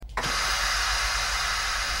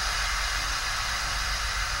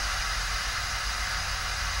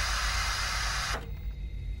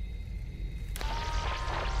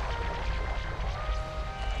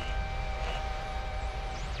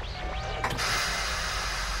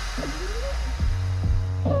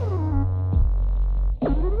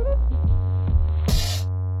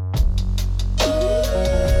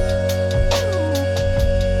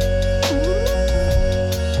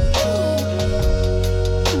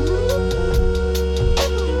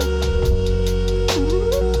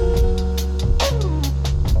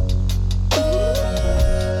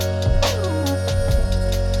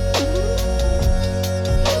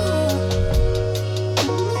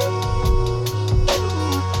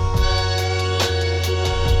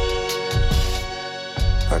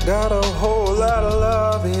got a whole lot of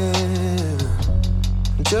loving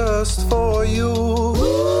just for you.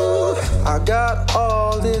 I got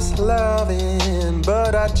all this loving,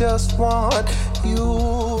 but I just want you.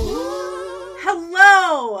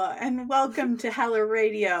 Hello and welcome to Hella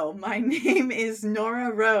Radio. My name is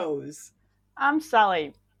Nora Rose. I'm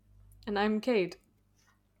Sally. And I'm Kate.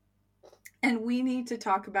 And we need to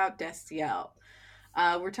talk about Destiel.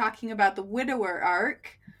 We're talking about the Widower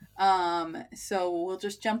arc. So we'll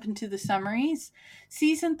just jump into the summaries.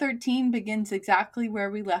 Season 13 begins exactly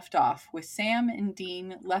where we left off, with Sam and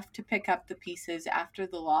Dean left to pick up the pieces after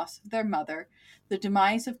the loss of their mother, the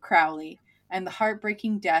demise of Crowley, and the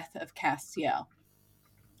heartbreaking death of Castiel.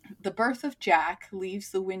 The birth of Jack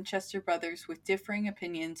leaves the Winchester brothers with differing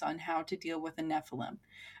opinions on how to deal with a Nephilim.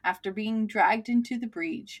 After being dragged into the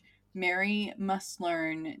breach, Mary must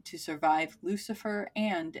learn to survive Lucifer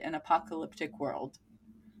and an apocalyptic world.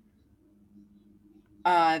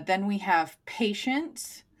 Then we have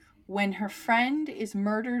Patience. When her friend is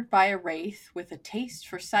murdered by a wraith with a taste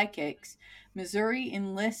for psychics, Missouri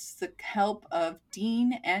enlists the help of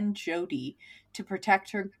Dean and Jody to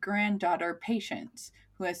protect her granddaughter Patience,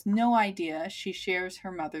 who has no idea she shares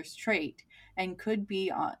her mother's trait and could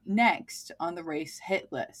be next on the wraith's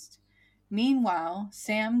hit list. Meanwhile,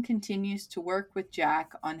 Sam continues to work with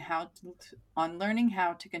Jack on learning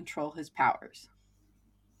how to control his powers.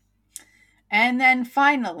 And then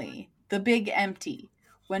finally, the big empty.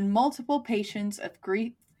 When multiple patients of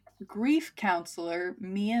grief counselor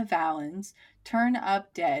Mia Valens turn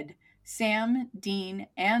up dead, Sam, Dean,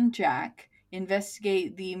 and Jack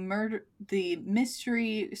investigate the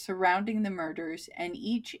mystery surrounding the murders, and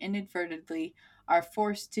each inadvertently are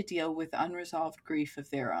forced to deal with unresolved grief of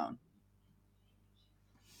their own.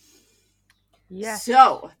 Yes.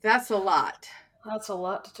 So, that's a lot. That's a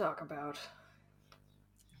lot to talk about.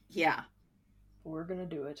 Yeah. We're gonna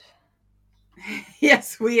do it.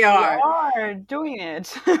 Yes, we are. We are doing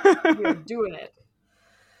it. We're doing it.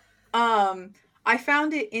 I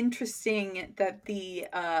found it interesting that the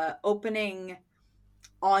opening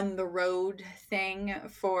on the road thing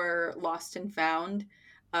for Lost and Found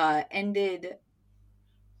ended,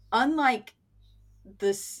 unlike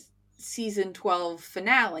this season 12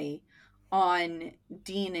 finale, on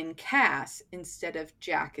Dean and Cass instead of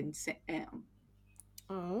Jack and Sam.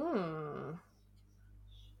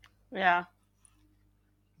 Yeah.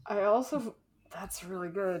 That's really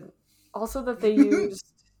good. Also that they used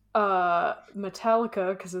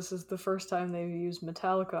Metallica, because this is the first time they've used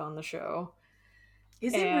Metallica on the show.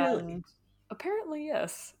 Is it really? Apparently,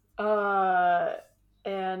 yes. And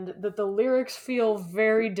that the lyrics feel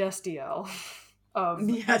very Destiel of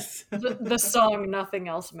yes. the song Nothing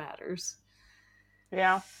Else Matters.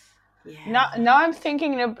 Yeah. Now I'm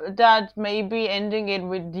thinking that maybe ending it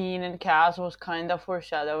with Dean and Cass was kind of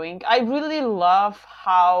foreshadowing. I really love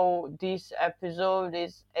how this episode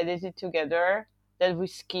is edited together, that we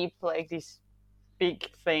skip like this big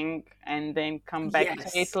thing and then come back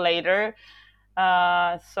to it later.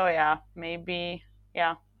 So yeah, maybe,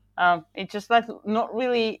 yeah. It's just like not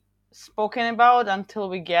really spoken about until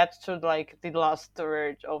we get to like the last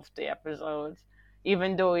third of the episode,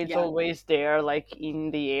 even though it's always there, like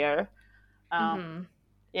in the air.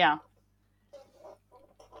 Yeah.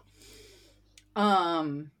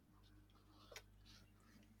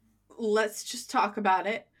 Let's just talk about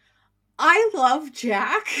it. I love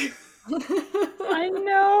Jack. I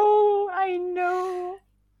know.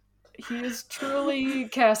 He is truly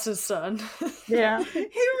Cass's son. Yeah. He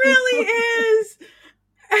really is.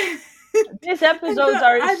 These episodes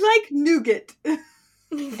are... I like nougat.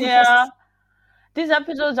 Yeah. These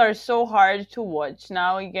episodes are so hard to watch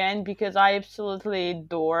now again because I absolutely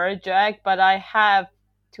adore Jack, but I have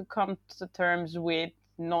to come to terms with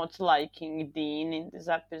not liking Dean in these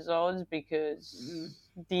episodes because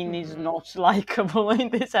Dean is not likable in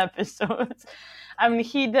these episodes. I mean,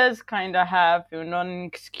 he does kind of have, an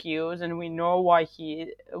excuse, and we know why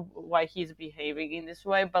he's behaving in this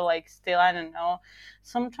way, but like still, I don't know.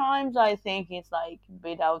 Sometimes I think it's like a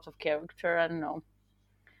bit out of character. I don't know.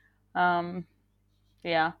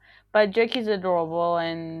 Yeah, but Jack is adorable,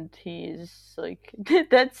 and he's like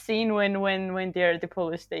that scene when they're at the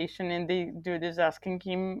police station and the dude is asking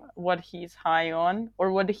him what he's high on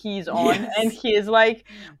or what he's on, and he is like,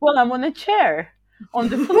 "Well, I'm on a chair on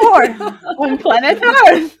the floor on planet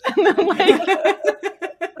Earth," and I'm like,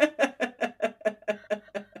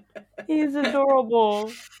 he's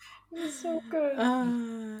adorable. He's so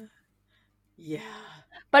good. Yeah.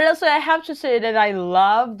 But also, I have to say that I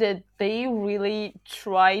love that they really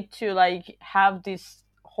try to like have this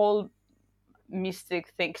whole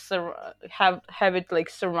mystic things have it like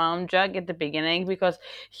surround Jack at the beginning, because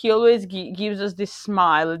he always gives us this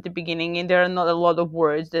smile at the beginning, and there are not a lot of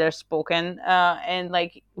words that are spoken, and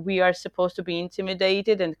like we are supposed to be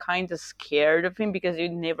intimidated and kind of scared of him because you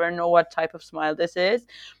never know what type of smile this is.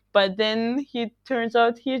 But then he turns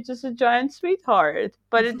out he's just a giant sweetheart.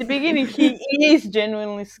 But at the beginning, he is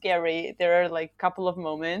genuinely scary. There are like a couple of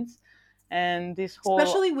moments, and this whole,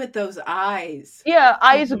 especially with those eyes. yeah,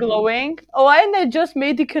 eyes glowing. Oh, and I just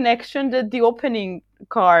made the connection that the opening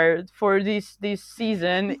card for this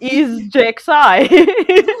season is Jack's eye.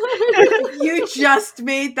 You just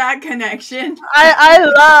made that connection.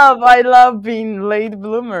 I love being late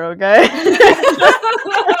bloomer. Okay.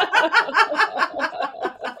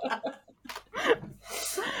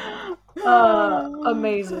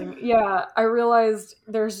 Amazing. Yeah, I realized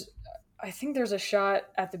I think there's a shot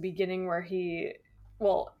at the beginning where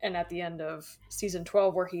and at the end of season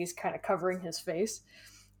 12 where he's kind of covering his face,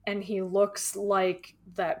 and he looks like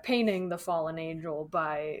that painting, The Fallen Angel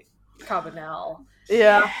by Cabanel.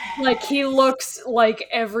 Yeah. Like, he looks like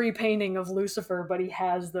every painting of Lucifer, but he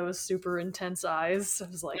has those super intense eyes. I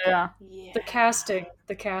was like, Yeah. the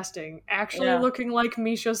casting, actually looking like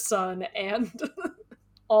Misha's son, and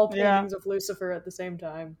all paintings of Lucifer at the same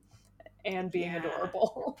time, and being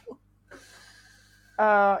adorable.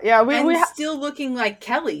 We still looking like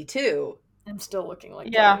Kelly too. And still looking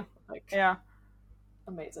like Kelly. Like,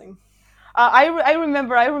 amazing. I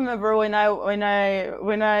remember when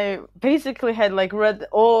I basically had like read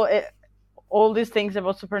all these things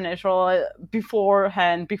about Supernatural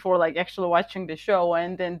beforehand, before like actually watching the show,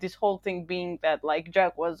 and then this whole thing being that like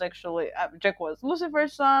Jack was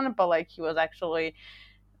Lucifer's son, but like he was actually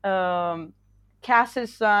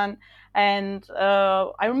Cass's son. And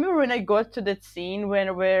I remember when I got to that scene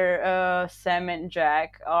where Sam and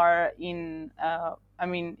Jack are in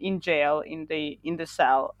jail in the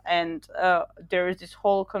cell, and there is this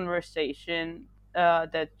whole conversation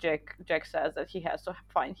that Jack says that he has to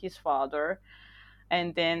find his father,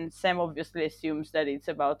 and then Sam obviously assumes that it's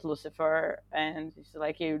about Lucifer, and he's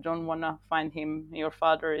like, you don't want to find him, your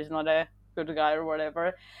father is not a good guy or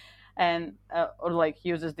whatever, and or like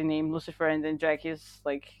uses the name Lucifer, and then Jack is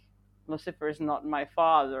like, Lucifer is not my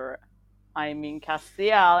father, I mean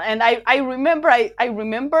Castiel. And I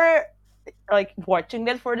remember like watching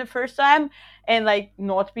that for the first time and like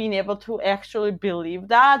not being able to actually believe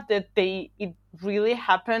that it really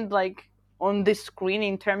happened like on the screen,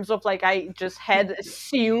 in terms of like I just had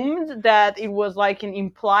assumed that it was like an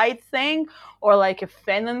implied thing or like a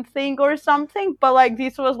fanon thing or something, but like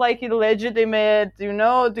this was like a legitimate,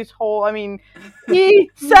 this whole, I mean, he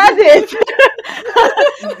said it.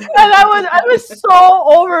 And I was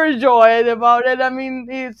so overjoyed about it. I mean,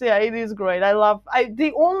 it is great.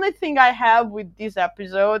 The only thing I have with this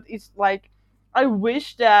episode is like, I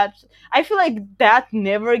feel like that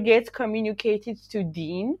never gets communicated to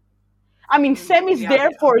Dean. I mean, Sam is there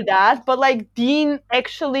for that, but like Dean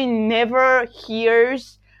actually never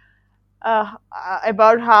hears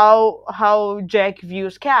about how Jack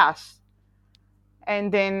views Cass.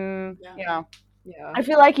 And then, I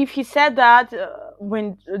feel like if he said that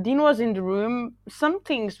when Dean was in the room, some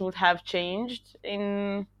things would have changed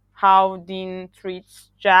in how Dean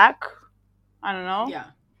treats Jack. I don't know. Yeah.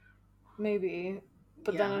 Maybe.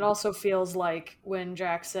 But then it also feels like when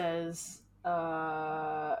Jack says,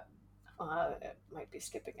 it might be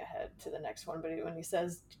skipping ahead to the next one, but when he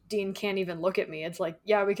says Dean can't even look at me, it's like,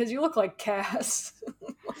 yeah, because you look like Cass.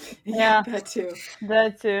 Yeah, that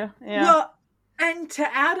too. Yeah. Well, and to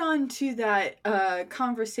add on to that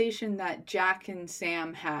conversation that Jack and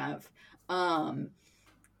Sam have, I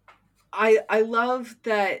love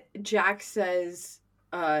that Jack says,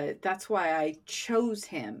 that's why I chose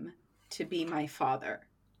him to be my father.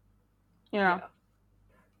 Yeah.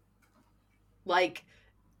 Like,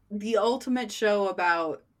 the ultimate show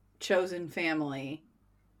about chosen family.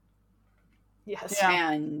 Yes.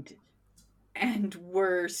 Yeah. And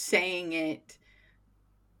we're saying it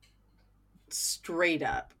straight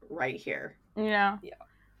up right here. Yeah.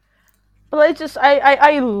 But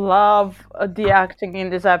I love the acting in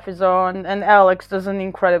this episode, and Alex does an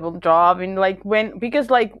incredible job in like because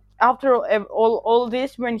like after all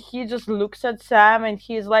this, when he just looks at Sam and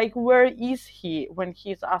he's like, where is he, when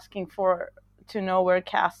he's asking to know where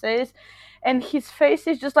Cass is, and his face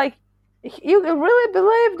is just like, you really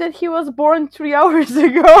believe that he was born 3 hours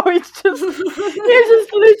ago? It's just he's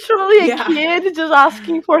just literally a kid just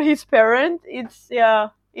asking for his parent.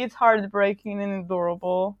 It's heartbreaking and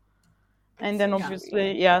adorable. And then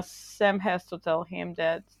obviously, Sam has to tell him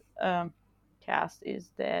that Cass is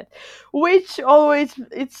dead, which always,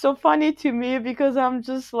 it's so funny to me because I'm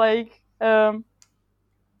just like, um,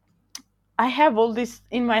 I have all this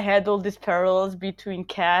in my head, all these parallels between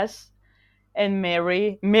Cass and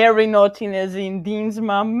Mary. Mary, not in as in Dean's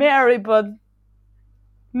mom, Mary, but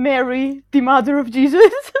Mary, the mother of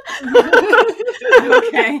Jesus.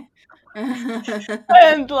 Okay.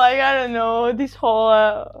 And like, I don't know, this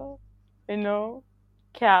whole,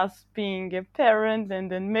 Cass being a parent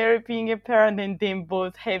and then Mary being a parent and them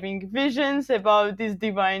both having visions about this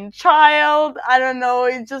divine child. I don't know,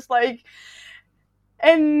 it's just like,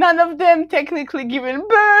 and none of them technically giving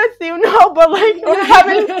birth, but like, or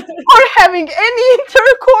having any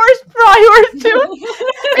intercourse prior to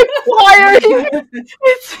acquiring.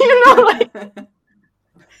 It's, like,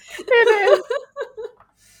 it is.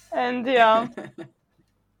 And yeah,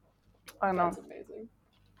 I don't know. That's amazing.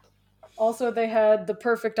 Also, they had the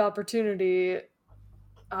perfect opportunity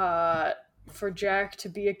for Jack to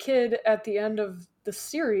be a kid at the end of the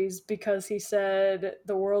series because he said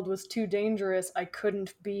the world was too dangerous. I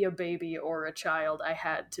couldn't be a baby or a child. I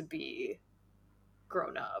had to be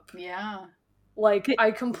grown up. Yeah. Like,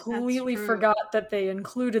 I completely true. forgot that they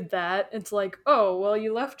included that. It's like, oh, well,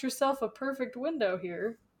 you left yourself a perfect window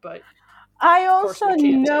here, but I course also we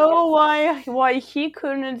can't know why he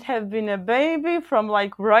couldn't have been a baby from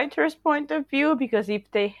like writer's point of view, because if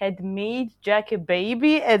they had made Jack a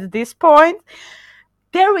baby at this point,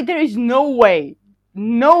 there is no way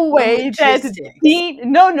that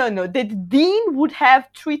Dean that Dean would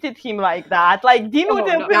have treated him like that. Like, Dean would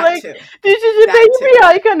have been like, this is a baby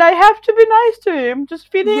icon, I have to be nice to him, just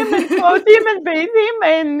feed him and clothe him and bathe him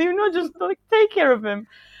and just like take care of him.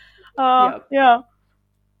 Yeah.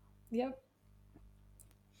 Yep.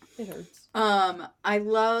 It hurts. I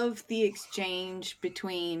love the exchange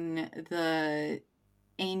between the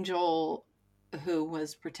angel who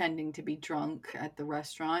was pretending to be drunk at the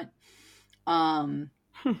restaurant, and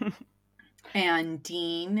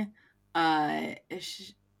Dean.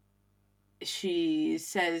 She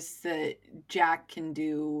says that Jack can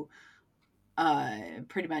do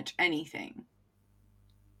pretty much anything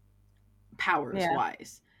powers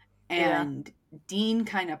wise. And Dean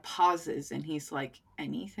kind of pauses and he's like,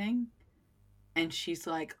 anything? And she's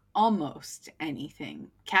like, almost anything.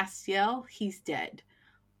 Castiel, he's dead.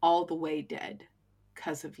 All the way dead.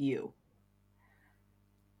 'Cause of you.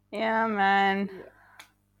 Yeah, man.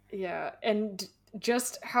 Yeah, and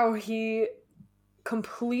just how he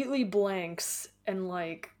completely blanks and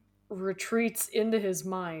like retreats into his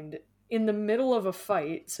mind in the middle of a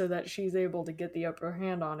fight so that she's able to get the upper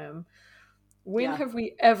hand on him. When have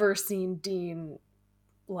we ever seen Dean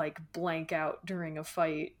like blank out during a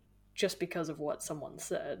fight just because of what someone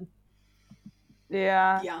said?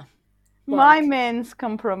 Yeah. Yeah. My man's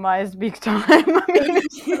compromised big time. I mean,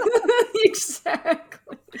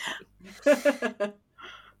 exactly.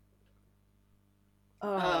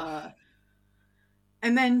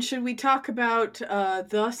 And then should we talk about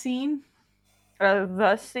the scene?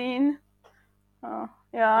 The scene? Oh,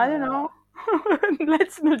 yeah, I don't know.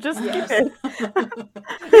 Let's just skip it.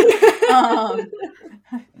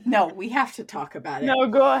 No, we have to talk about it. No,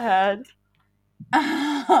 go ahead.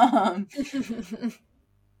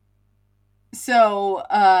 So,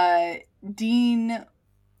 Dean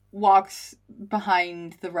walks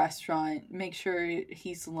behind the restaurant, make sure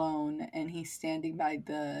he's alone, and he's standing by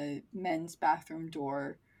the men's bathroom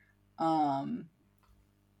door. And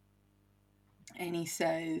he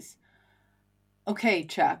says, okay,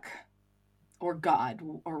 Chuck, or God,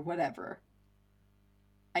 or whatever,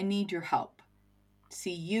 I need your help.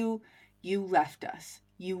 See, you left us.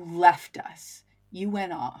 You left us. You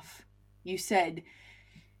went off. You said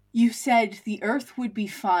the earth would be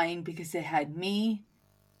fine because it had me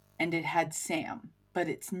and it had Sam, but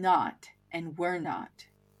it's not, and we're not.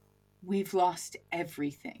 We've lost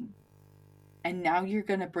everything. And now you're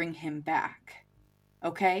going to bring him back.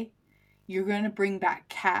 Okay? You're going to bring back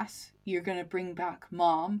Cass. You're going to bring back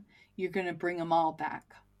Mom. You're going to bring them all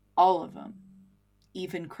back. All of them.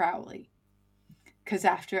 Even Crowley. Because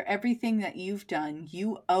after everything that you've done,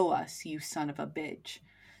 you owe us, you son of a bitch.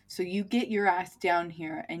 So you get your ass down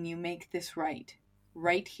here and you make this right.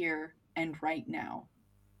 Right here and right now.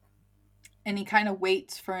 And he kind of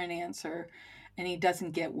waits for an answer and he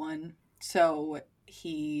doesn't get one. So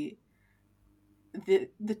the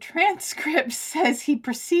transcript says he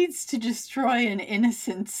proceeds to destroy an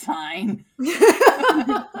innocent sign.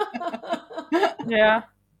 Yeah.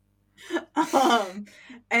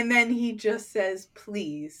 And then he just says,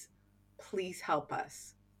 please help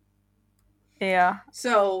us. Yeah.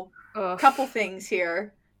 So, a couple things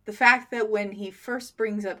here. The fact that when he first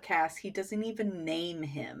brings up Cass, he doesn't even name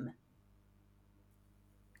him.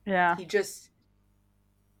 Yeah. He just...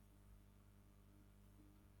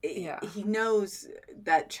 Yeah. he knows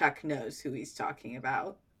that Chuck knows who he's talking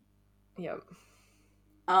about. Yep.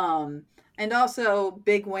 And also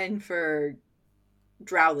big win for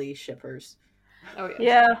Drowley shippers. Oh yeah.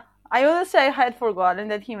 Yeah. I honestly I had forgotten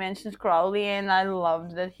that he mentions Crowley, and I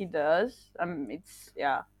loved that he does. It's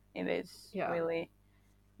it is really,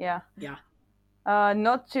 Yeah.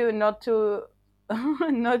 not to not to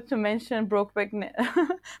mention Brokeback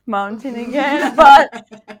Mountain again, but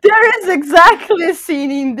there is exactly a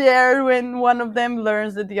scene in there when one of them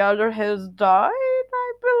learns that the other has died,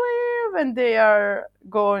 I believe, and they are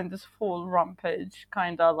going this full rampage,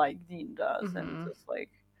 kind of like Dean does, and just like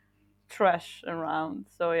trash around.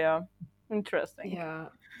 So yeah, interesting. Yeah.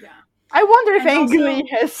 I wonder if Ang Lee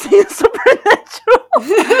has seen Supernatural.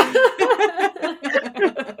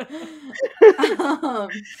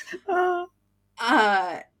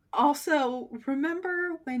 Also,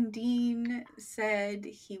 remember when Dean said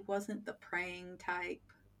he wasn't the praying type?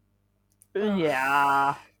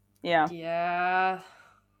 Yeah.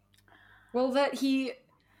 Well, that he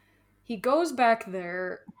goes back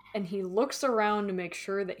there and he looks around to make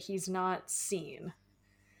sure that he's not seen.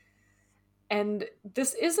 And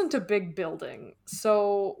this isn't a big building,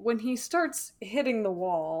 so when he starts hitting the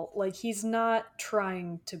wall, like, he's not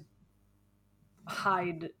trying to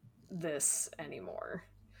hide this anymore.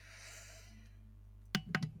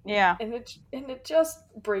 Yeah. And it just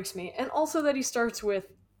breaks me. And also that he starts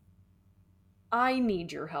with, I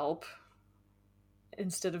need your help,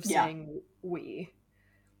 instead of saying we.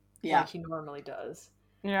 Like he normally does.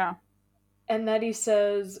 Yeah. And that he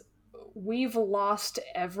says, we've lost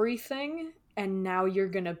everything, and now you're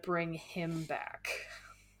gonna bring him back.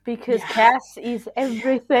 Because Cass is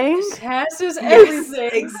everything. Cass is everything.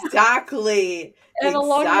 Exactly. And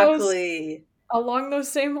along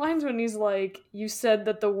those same lines, when he's like, you said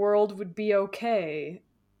that the world would be okay.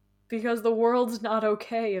 Because the world's not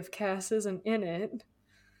okay if Cass isn't in it.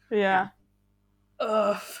 Yeah.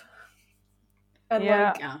 Ugh. And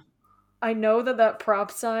I know that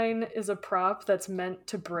prop sign is a prop that's meant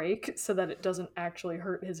to break so that it doesn't actually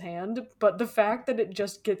hurt his hand, but the fact that it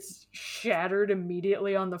just gets shattered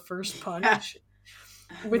immediately on the first punch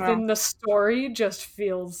within the story just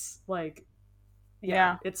feels like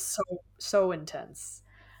it's so intense.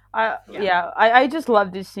 I just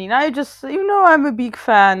love this scene. I'm a big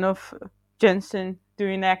fan of Jensen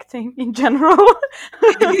doing acting in general.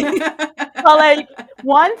 But like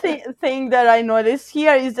one thing that I noticed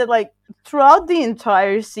here is that like throughout the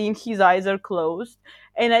entire scene his eyes are closed,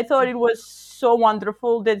 and I thought it was so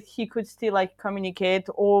wonderful that he could still like communicate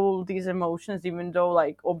all these emotions, even though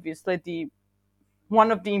like obviously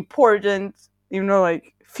one of the important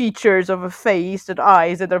like features of a face, that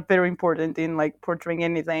eyes, that are very important in like portraying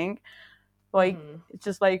anything, like it's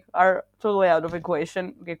just like are totally out of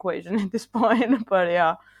equation at this point.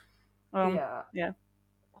 But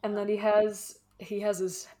and then he has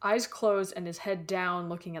his eyes closed and his head down,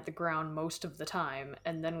 looking at the ground most of the time,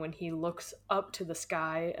 and then when he looks up to the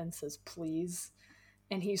sky and says please,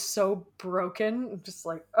 and he's so broken, just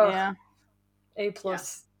like A+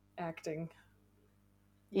 acting.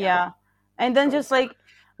 And then just like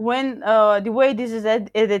when the way this is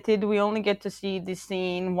edited, we only get to see the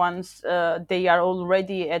scene once they are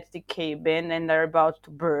already at the cabin and they're about to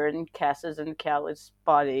burn Cass's and Callie's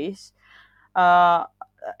bodies,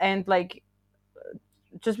 and like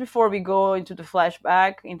just before we go into the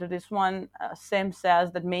flashback into this one, Sam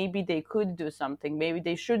says that maybe they could do something. Maybe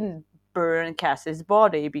they shouldn't burn Cass's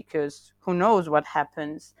body because who knows what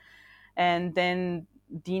happens. And then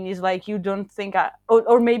Dean is like, you don't think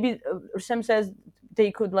or maybe Sam says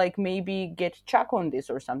they could like maybe get Chuck on this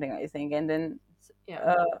or something, I think. And then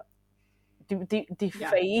the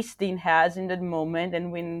face Dean has in that moment,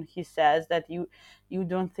 and when he says that you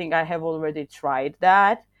don't think I have already tried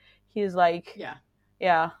that, he's like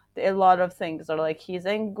a lot of things are like he's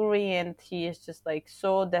angry and he is just like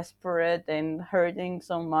so desperate and hurting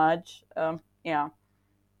so much. And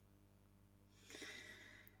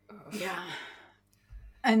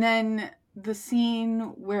then the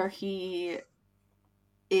scene where he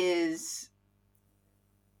is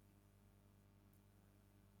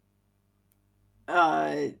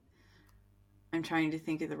I'm trying to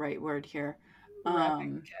think of the right word here.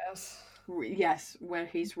 Wrapping Cass. Yes, where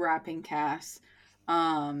he's wrapping Cass.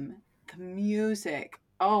 The music,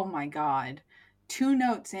 oh my god. 2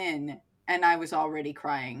 notes in and I was already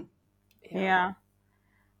crying. I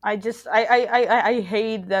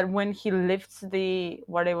hate that when he lifts the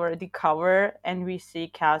cover and we see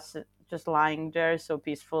Cass just lying there so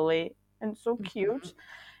peacefully and so cute,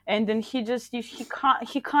 and then he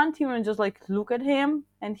can't even just like look at him,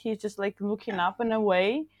 and he's just like looking up and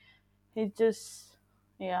away. He just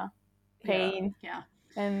pain Yeah.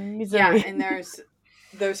 and misery. Yeah, and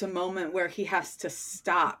there's a moment where he has to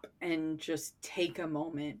stop and just take a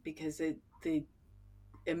moment because the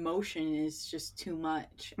emotion is just too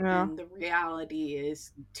much and the reality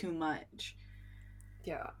is too much.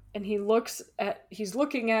 Yeah. And he's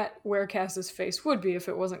looking at where Cass's face would be if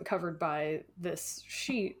it wasn't covered by this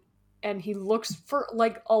sheet, and he looks for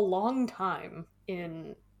like a long time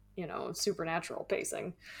in, supernatural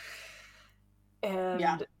pacing.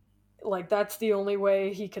 And like that's the only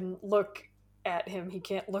way he can look at him. He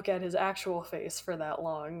can't look at his actual face for that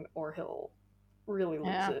long or he'll really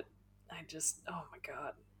lose it. Oh my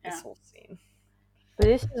god, this whole scene. But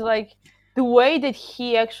this is like the way that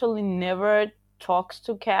he actually never talks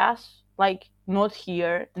to Cass, like not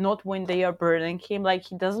here, not when they are burning him, like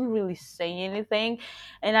he doesn't really say anything.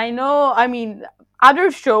 And I mean,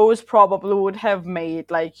 other shows probably would have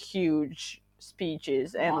made like huge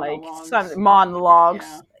speeches and like some monologues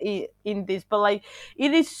in this, but like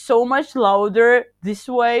it is so much louder this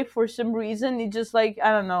way for some reason. It just like,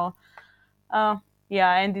 I don't know.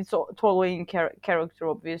 And it's totally in character,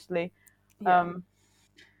 obviously.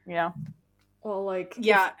 Well, like,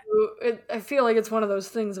 I feel like it's one of those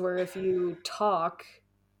things where if you talk,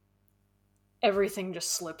 everything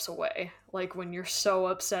just slips away. Like when you're so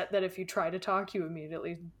upset that if you try to talk, you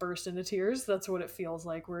immediately burst into tears. That's what it feels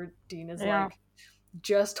like, where Dean is like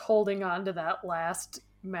just holding on to that last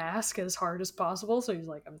mask as hard as possible. So he's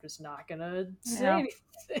like, I'm just not gonna say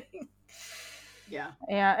anything. Yeah.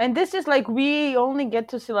 And this is like, we only get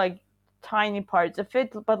to see like tiny parts of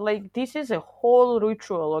it, but like this is a whole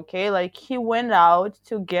ritual. Okay, like he went out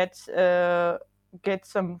to get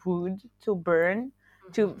some wood to burn,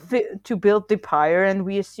 to build the pyre, and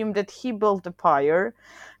we assume that he built the pyre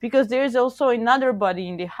because there's also another body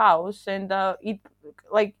in the house, and it,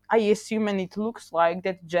 like, I assume, and it looks like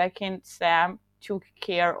that Jack and Sam took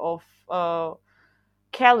care of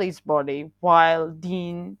Kelly's body while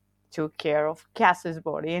Dean took care of Cass's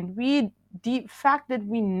body. And the fact that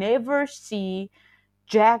we never see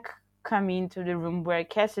Jack come into the room where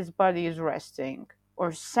Cass's body is resting,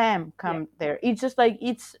 or Sam come there, it's just like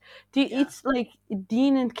it's like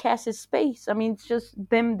Dean and Cass's space. I mean, it's just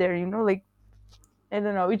them there, like, I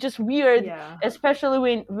don't know, it's just weird,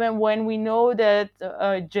 especially when we know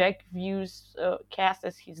that Jack views Cass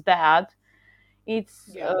as his dad. It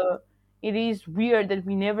is weird that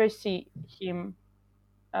we never see him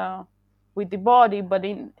with the body,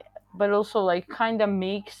 but also like kind of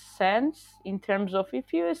makes sense in terms of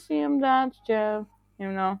if you assume that Dean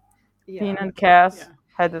and Cass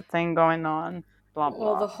had a thing going on, blah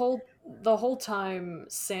blah. Well, the whole time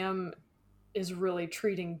Sam is really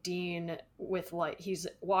treating Dean with like he's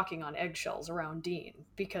walking on eggshells around Dean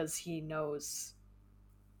because he knows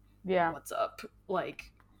what's up.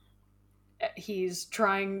 Like he's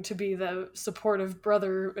trying to be the supportive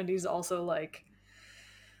brother, and he's also like,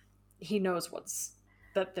 he knows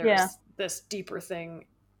that there's this deeper thing.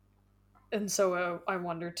 And so I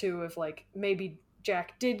wonder too if like maybe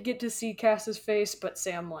Jack did get to see Cass's face, but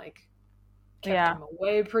Sam like kept him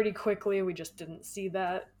away pretty quickly. We just didn't see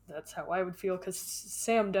that. That's how I would feel, because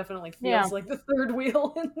Sam definitely feels like the third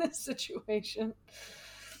wheel in this situation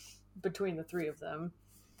between the three of them.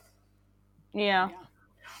 And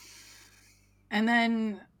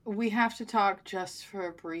then we have to talk just for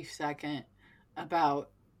a brief second about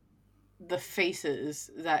the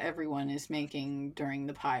faces that everyone is making during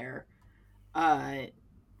the pyre.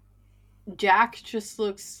 Jack just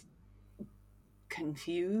looks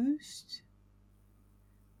confused.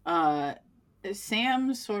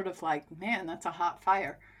 Sam's sort of like, man, that's a hot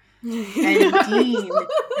fire. And Dean...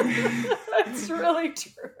 That's really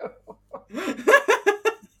true.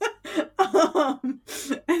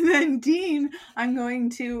 And then Dean, I'm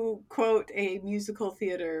going to quote a musical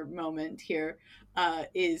theater moment here,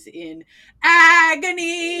 is in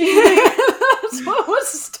agony. That's what was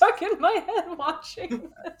stuck in my head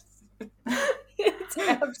watching this. It's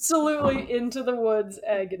absolutely into the woods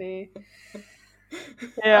agony.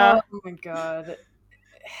 Oh my god.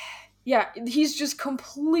 Yeah, he's just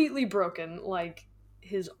completely broken. Like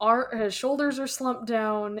his shoulders are slumped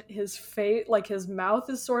down, his face, like his mouth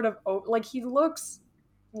is sort of open, like he looks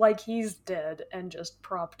like he's dead and just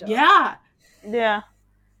propped up. Yeah.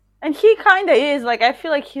 And he kind of is. Like, I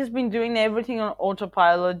feel like he's been doing everything on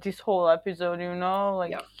autopilot this whole episode,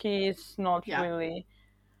 Like, he's not really...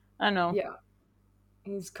 I know. Yeah.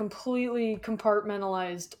 He's completely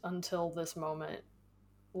compartmentalized until this moment.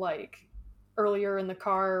 Like, earlier in the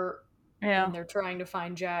car, when they're trying to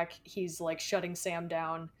find Jack, he's, like, shutting Sam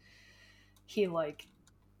down. He, like,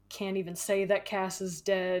 can't even say that Cass is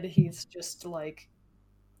dead. He's just, like,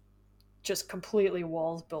 just completely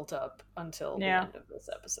walls built up until the end of this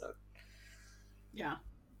episode. Yeah.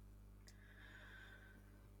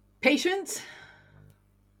 Patience.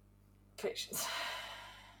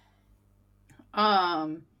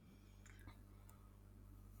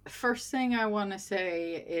 First thing I want to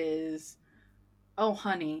say is, oh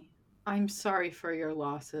honey, I'm sorry for your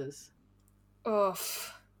losses. Ugh.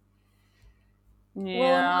 Yeah.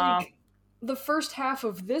 Well, like, the first half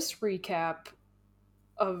of this recap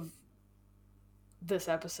of this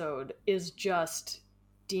episode is just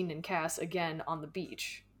Dean and Cass again on the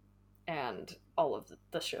beach, and all of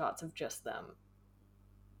the shots of just them.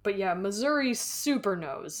 But yeah, Missouri super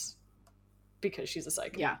knows because she's a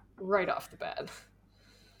psychic. Yeah. Right off the bat.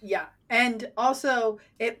 Yeah. And also,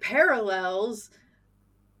 it parallels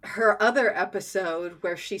her other episode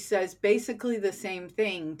where she says basically the same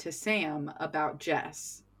thing to Sam about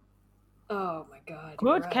Jess. Oh my god.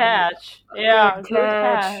 Good catch. Yeah, good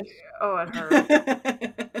catch. Oh, it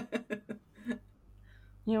hurt.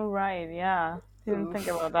 You're right, yeah. Didn't think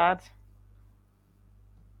about that.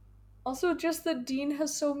 Also, just that Dean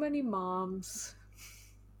has so many moms.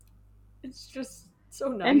 It's just so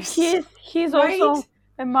nice. And he's right? also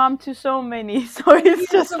a mom to so many, so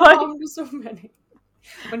it's just like... mom to so many.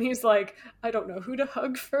 When he's like, I don't know who to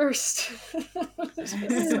hug first. It's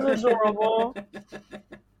adorable.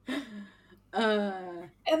 And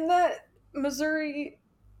that Missouri,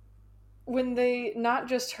 when they, not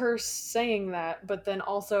just her saying that, but then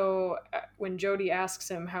also when Jody asks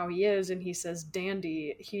him how he is and he says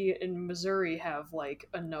dandy, he and Missouri have like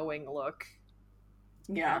a knowing look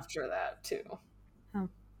after that too. Huh.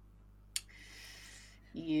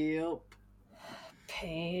 Yep.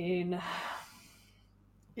 Pain.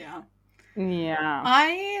 Yeah.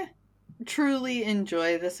 I truly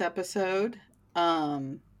enjoy this episode.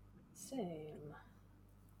 Same.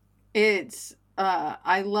 It's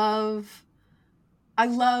I love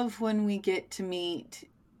when we get to meet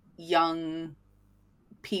young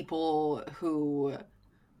people who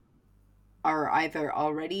are either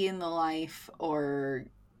already in the life or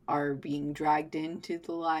are being dragged into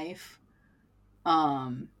the life.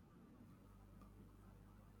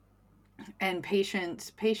 And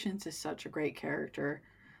Patience is such a great character.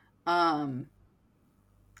 I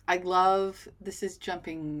love, this is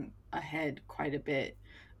jumping ahead quite a bit,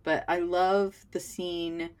 but I love the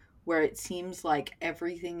scene where it seems like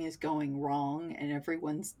everything is going wrong and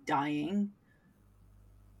everyone's dying.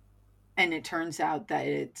 And it turns out that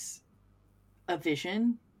it's a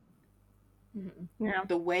vision. Mm-hmm. Yeah.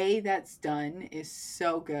 The way that's done is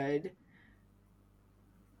so good.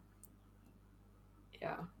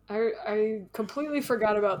 Yeah. I completely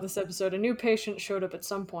forgot about this episode. A new patient showed up at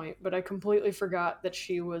some point, but I completely forgot that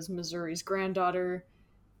she was Missouri's granddaughter.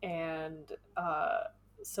 And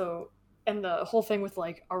and the whole thing with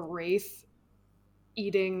like a wraith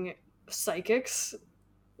eating psychics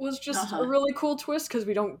was just a really cool twist because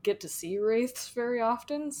we don't get to see wraiths very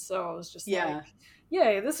often. So I was just like,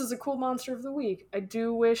 yay, this is a cool monster of the week. I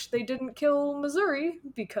do wish they didn't kill Missouri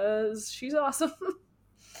because she's awesome.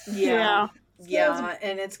 Yeah. Yeah,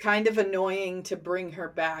 and it's kind of annoying to bring her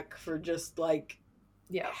back for just like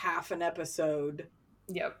half an episode.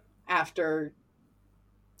 Yep. After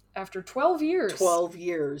 12 years. 12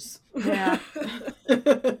 years. Yeah.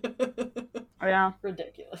 Yeah.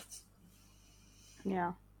 Ridiculous.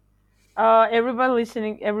 Yeah. Everybody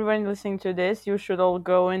listening to this, you should all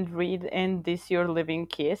go and read "And This Your Living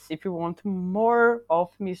Kiss" if you want more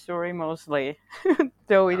of Missouri, mostly.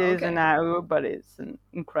 Though it is an hour, but it's an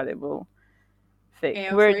incredible thing.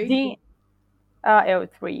 AO3? Where Dean,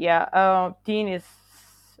 AO3, yeah. Dean is,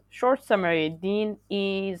 short summary, Dean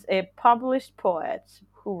is a published poet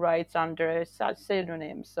who writes under a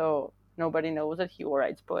pseudonym, so nobody knows that he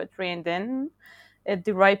writes poetry. And then at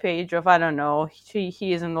the ripe age of, I don't know,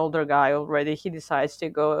 he is an older guy already, he decides to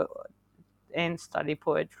go and study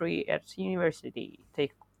poetry at university,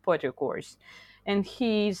 take poetry course. And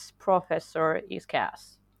his professor is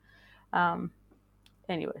Cass.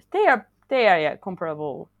 Anyways, they are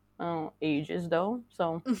comparable ages though,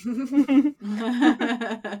 so don't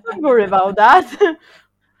worry about that.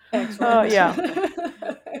 Excellent. Yeah.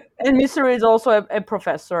 And Missouri is also a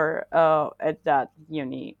professor at that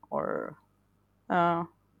uni or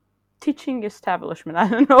teaching establishment. I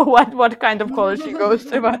don't know what kind of college she goes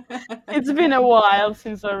to, but it's been a while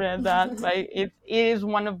since I read that. But it is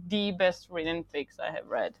one of the best written fics I have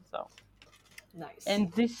read. So nice.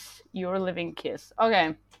 And This Your Living Kiss.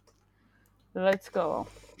 Okay, let's go.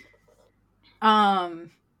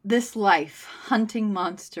 This life, hunting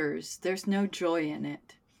monsters, there's no joy in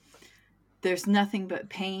it. There's nothing but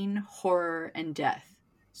pain, horror, and death.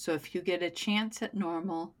 So if you get a chance at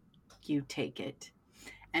normal, you take it.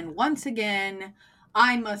 And once again,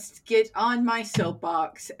 I must get on my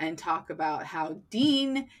soapbox and talk about how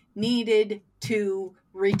Dean needed to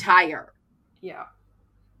retire. Yeah.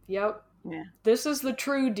 Yep. Yeah. This is the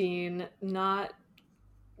true Dean, not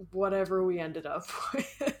whatever we ended up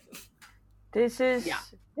with. This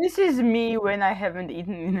is me when I haven't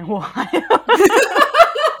eaten in a while.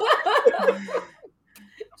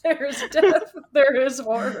 There's death, there is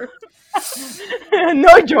horror.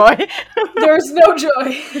 No joy. There's no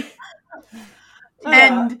joy.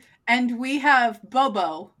 And we have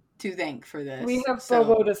Bobo to thank for this. We have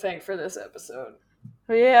Bobo to thank for this episode.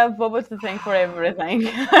 We have Bobo to thank for everything.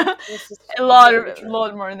 a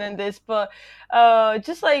lot more than this, but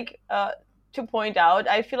just like to point out,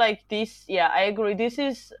 I feel like this. Yeah, I agree. This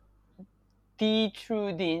is the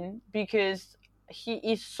true Dean because he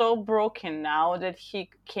is so broken now that he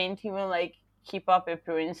can't even like keep up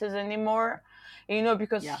appearances anymore.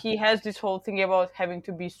 Because he has this whole thing about having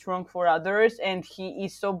to be strong for others, and he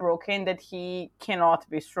is so broken that he cannot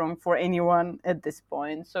be strong for anyone at this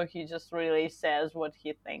point. So he just really says what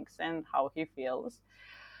he thinks and how he feels.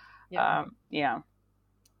 Yeah. Yeah.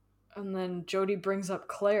 And then Jody brings up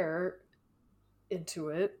Claire into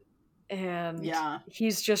it, and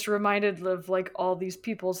he's just reminded of like all these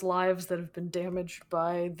people's lives that have been damaged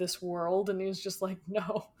by this world, and he's just like,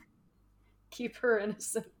 no, keep her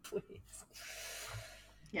innocent, please.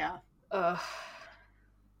 Yeah.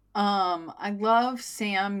 I love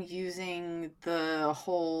Sam using the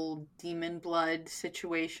whole demon blood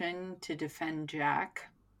situation to defend Jack.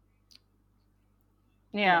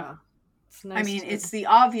 Yeah. It's nice. I mean, it's the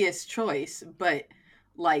obvious choice, but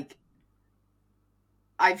like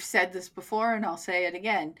I've said this before and I'll say it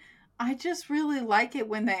again. I just really like it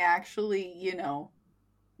when they actually,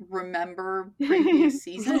 remember previous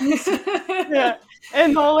seasons. Yeah.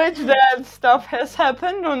 Acknowledge that stuff has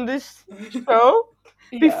happened on this show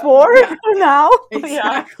before now.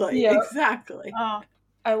 Exactly. Yeah. Exactly.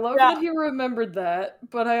 I love that he remembered that,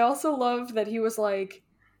 but I also love that he was like,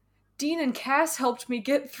 Dean and Cass helped me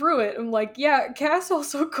get through it. I'm like, yeah, Cass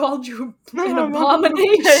also called you an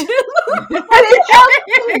abomination. And it helped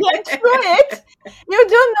him get through it. You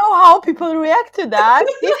don't know how people react to that.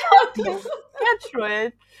 It helped him get through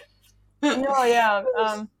it. Yeah.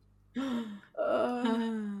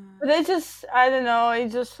 But it's just, I don't know,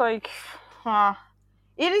 it's just like,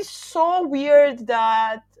 it is so weird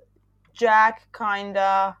that Jack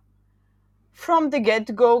kinda, from the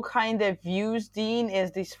get-go, kinda views Dean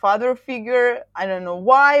as this father figure. I don't know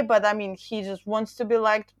why, but I mean, he just wants to be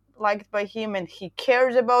liked by him, and he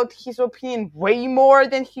cares about his opinion way more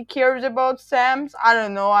than he cares about Sam's. I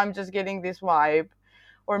don't know, I'm just getting this vibe.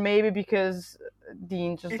 Or maybe because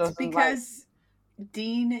Dean just doesn't like... It's because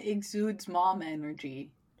Dean exudes mom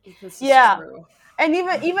energy. This is true. And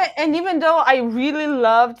even though I really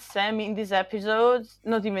loved Sam in these episodes,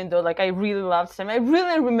 not even though, like, I really loved Sam, I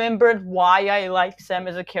really remembered why I like Sam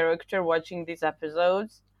as a character watching these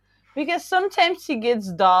episodes. Because sometimes he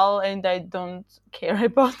gets dull and I don't care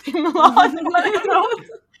about him a lot.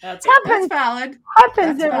 That's valid.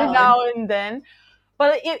 Happens every now and then.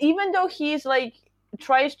 But even though he's, like,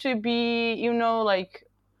 tries to be,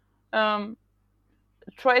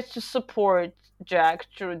 tries to support Jack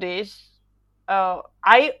through this,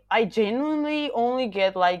 I genuinely only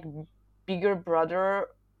get like older brother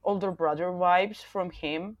vibes from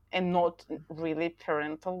him, and not really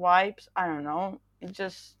parental vibes. I don't know. It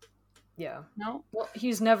just no. Well,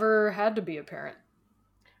 he's never had to be a parent.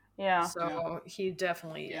 Yeah. So he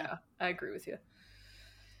definitely I agree with you.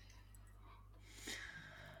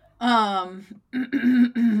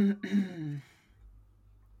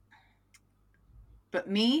 But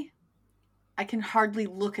me, I can hardly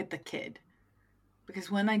look at the kid.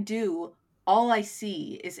 Because when I do, all I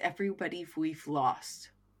see is everybody we've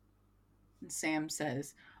lost. And Sam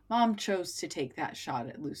says, Mom chose to take that shot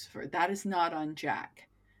at Lucifer. That is not on Jack.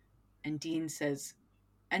 And Dean says,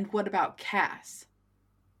 and what about Cass?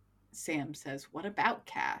 Sam says, what about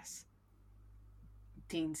Cass?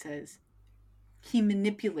 Dean says, he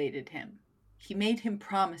manipulated him. He made him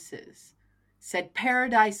promises. Said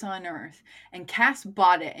paradise on earth. And Cass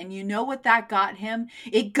bought it. And you know what that got him?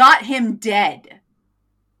 It got him dead.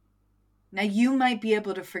 Now, you might be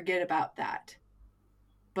able to forget about that,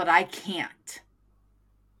 but I can't.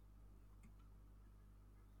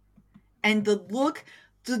 And the look,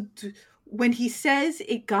 when he says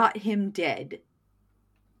it got him dead,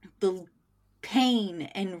 the pain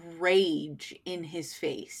and rage in his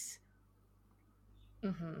face.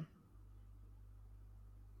 Mm-hmm.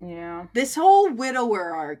 Yeah. This whole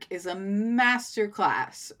widower arc is a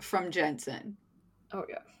masterclass from Jensen. Oh,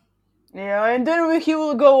 yeah. Yeah, and then he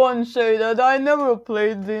will go on and say that I never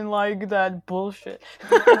played Dean like that bullshit.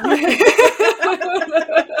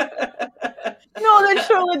 No,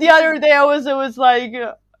 literally the other day I was like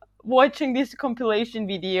watching this compilation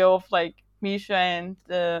video of like Misha and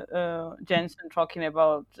Jensen talking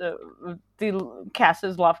about the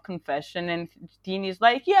Cass's love confession, and Dean is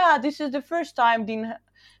like, yeah, this is the first time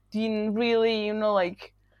Dean really,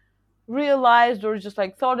 like realized or just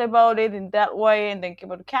like thought about it in that way, and think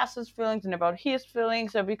about Cass's feelings and about his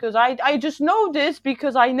feelings, because I just know this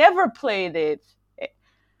because I never played it,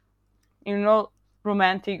 you know,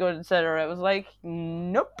 romantic or etc. I was like,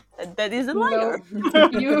 nope, that is a liar. No,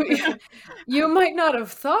 you might not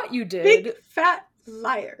have thought you did, Big fat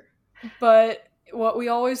liar. but what we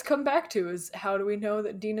always come back to is, how do we know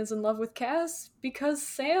that Dean is in love with Cass? Because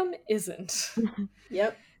Sam isn't.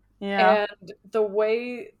 Yep. Yeah. And the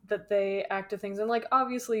way that they act to things, and like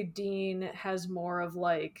obviously Dean has more of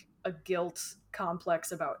like a guilt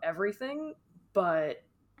complex about everything, but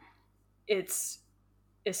it's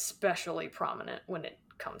especially prominent when it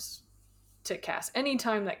comes to Cass.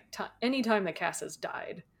 Anytime that Cass has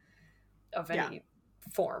died of any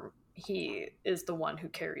form, he is the one who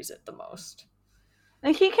carries it the most.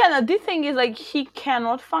 And he cannot. The thing is, like, he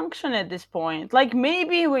cannot function at this point. Like,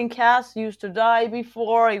 maybe when Cass used to die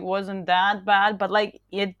before, it wasn't that bad. But like,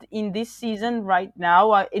 in this season right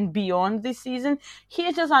now, and beyond this season, he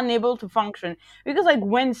is just unable to function. Because like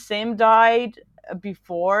when Sam died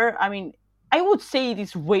before, I mean, I would say it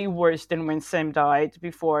is way worse than when Sam died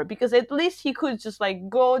before. Because at least he could just like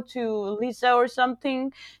go to Lisa or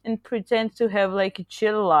something and pretend to have like a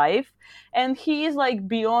chill life. And he is like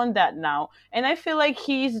beyond that now. And I feel like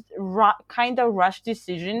he's kind of rushed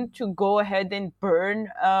decision to go ahead and burn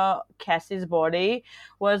Cassie's body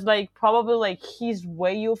was like probably like his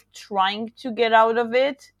way of trying to get out of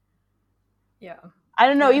it. Yeah. I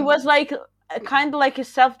don't know. It was like kind of like a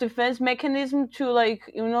self-defense mechanism to like,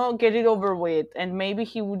 get it over with, and maybe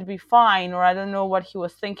he would be fine, or I don't know what he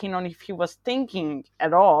was thinking on, if he was thinking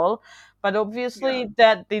at all. But obviously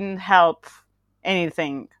that didn't help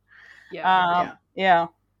anything. Yeah.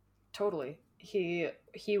 Totally. He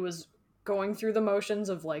was going through the motions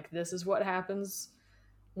of like, this is what happens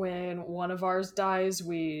when one of ours dies,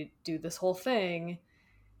 we do this whole thing.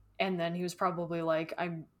 And then he was probably like,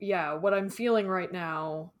 what I'm feeling right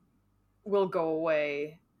now will go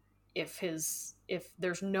away if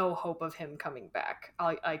there's no hope of him coming back.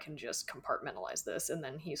 I can just compartmentalize this. And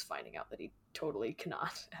then he's finding out that he totally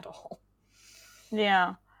cannot at all.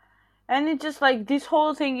 Yeah. And it's just like, this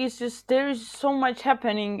whole thing is just, there is so much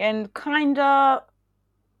happening, and kinda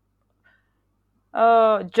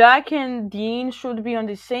Jack and Dean should be on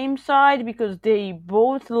the same side because they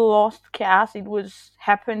both lost Cass. It was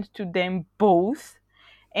happened to them both.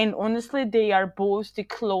 And honestly, they are both the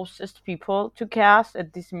closest people to Cass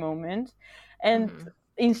at this moment. And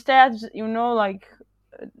instead, like,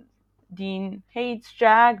 Dean hates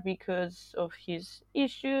Jack because of his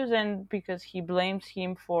issues and because he blames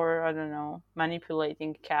him for, I don't know,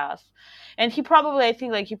 manipulating Cass. And he probably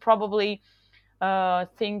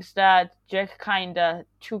thinks that Jack kind of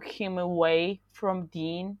took him away from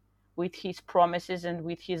Dean with his promises and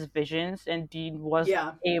with his visions, and Dean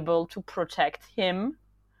wasn't able to protect him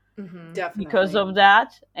because of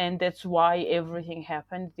that, and that's why everything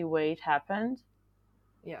happened the way it happened.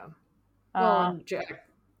 Yeah. Well, and Jack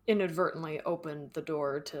inadvertently opened the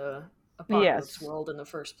door to Apocalypse World in the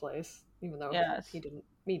first place, even though he didn't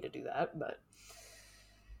mean to do that, but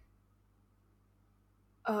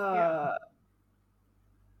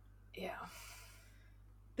yeah.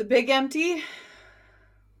 The big empty?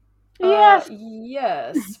 Yes,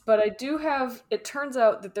 but I do have, it turns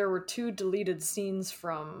out that there were 2 deleted scenes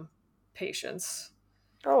from Patience.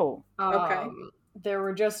 Oh. Okay. There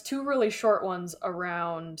were just 2 really short ones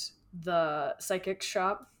around the psychic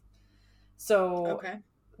shop. So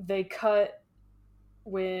they cut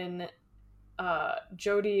when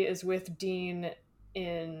Jody is with Dean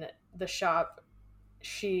in the shop.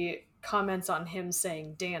 She comments on him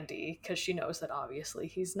saying dandy because she knows that obviously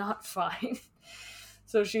he's not fine.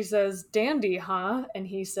 So she says, dandy, huh? And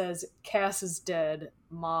he says, Cass is dead,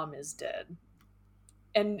 Mom is dead.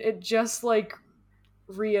 And it just like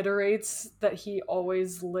reiterates that he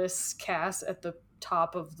always lists Cass at the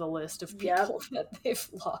top of the list of people that they've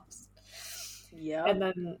lost. Yeah. And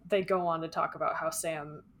then they go on to talk about how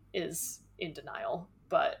Sam is in denial,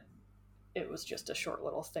 but it was just a short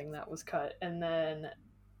little thing that was cut. And then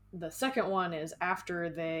the second one is after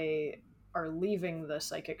they are leaving the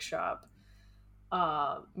psychic shop.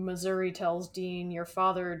 Missouri tells Dean, your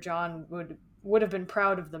father, John, would have been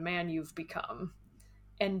proud of the man you've become.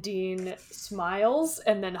 and Dean smiles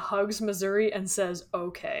and then hugs Missouri and says,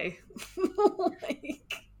 "Okay."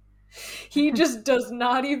 Like, he just does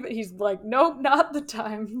not even. He's like, "Nope, not the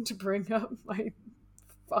time to bring up my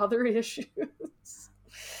father issues."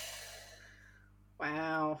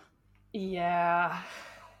 Wow. Yeah.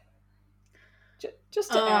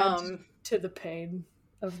 Just to add to the pain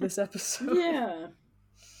of this episode. Yeah.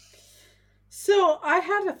 So I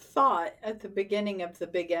had a thought at the beginning of The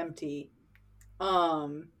Big Empty,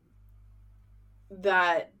 that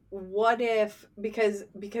what if, because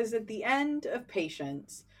at the end of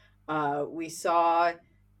Patience, we saw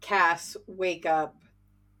Cass wake up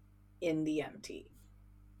in the empty.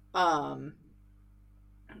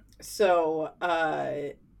 So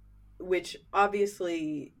which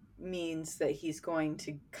obviously means that he's going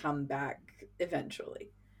to come back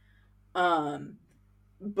eventually.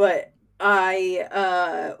 But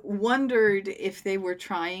I wondered if they were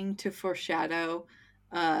trying to foreshadow,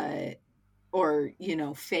 or,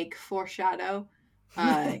 fake foreshadow,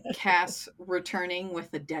 Cass returning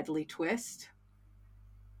with a deadly twist.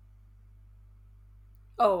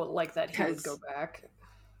 Oh, like that he would go back.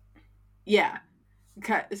 Yeah.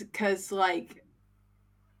 Because, like,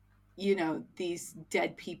 these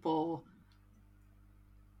dead people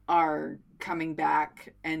are coming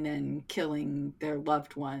back and then killing their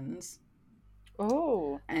loved ones.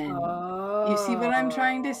 Oh. And you see what I'm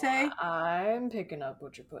trying to say? I'm picking up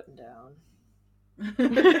what you're putting down.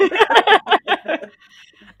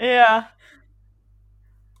 Yeah.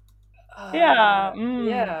 Yeah.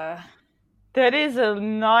 Yeah. That is a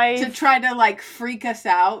nice... To try to, like, freak us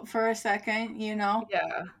out for a second, Yeah.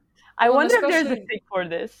 I wonder if there's a thing for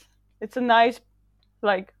this. It's a nice,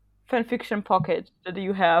 like, fanfiction pocket that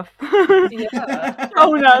you have. Yeah.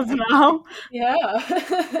 Shown us now.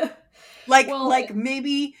 Yeah. Like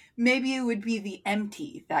maybe it would be the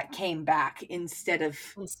empty that came back instead of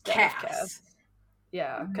Cass.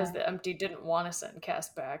 Yeah, because the empty didn't want to send Cass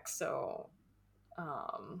back, so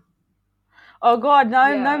Oh god, now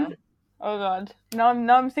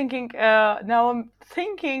I'm thinking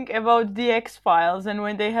about the X-Files, and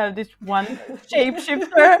when they have this one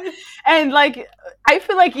shapeshifter, and like I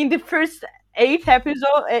feel like in the first 8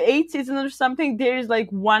 seasons or something, there is like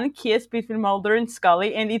one kiss between Mulder and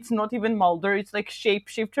Scully, and it's not even Mulder, it's like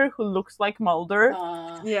shapeshifter who looks like Mulder.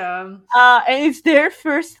 Yeah. And it's their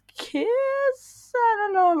first kiss. I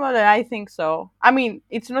don't know about that. I think so. I mean,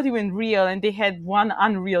 it's not even real, and they had one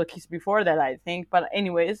unreal kiss before that, I think. But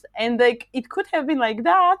anyways, and like it could have been like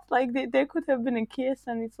that. Like there could have been a kiss,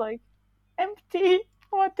 and it's like empty.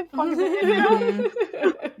 What the fuck?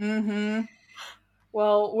 Mm-hmm.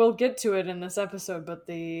 Well, we'll get to it in this episode, but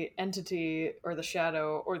the entity or the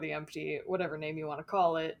shadow or the empty, whatever name you want to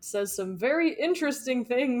call it, says some very interesting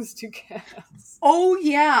things to Cass. Oh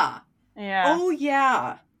yeah. Yeah. Oh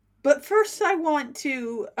yeah. But first I want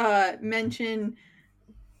to mention,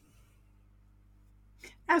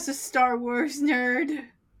 as a Star Wars nerd,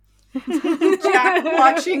 Jack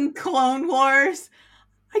watching Clone Wars,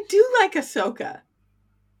 I do like Ahsoka.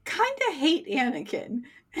 Kinda hate Anakin.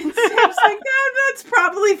 And Sam's like, that's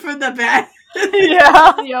probably for the best.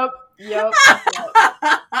 Yeah. Yep.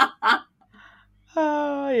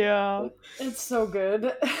 Oh, yeah. It's so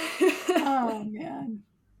good. Oh, man.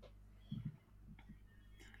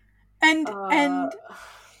 And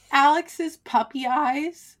Alex's puppy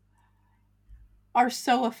eyes are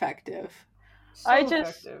so effective. I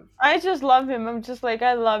just love him. I'm just like,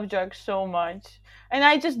 I love Jack so much.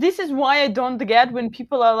 And this is why I don't get when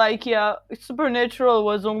people are like, yeah, Supernatural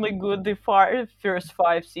was only good the first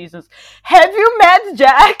 5 seasons. Have you met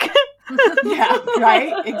Jack? Yeah,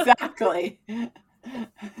 right? Exactly.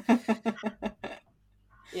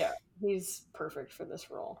 Yeah, he's perfect for this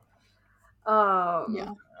role.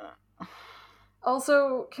 Yeah.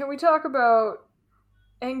 Also, can we talk about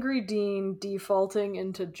Angry Dean defaulting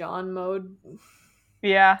into John mode?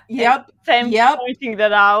 Yeah. Yep. Sam pointing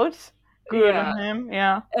that out. Good on him.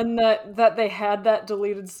 Yeah. And that they had that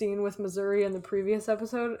deleted scene with Missouri in the previous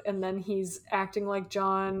episode, and then he's acting like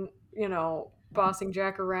John, bossing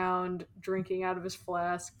Jack around, drinking out of his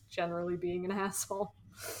flask, generally being an asshole.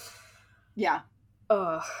 Yeah.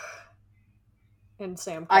 Ugh. And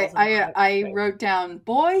Sam. I wrote down,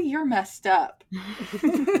 boy, you're messed up.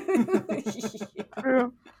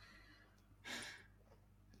 True.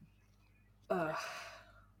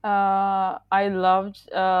 I loved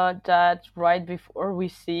that right before we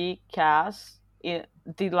see Cass,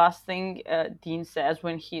 the last thing Dean says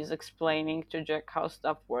when he's explaining to Jack how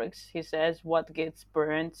stuff works, he says, "What gets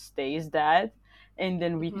burned stays dead." and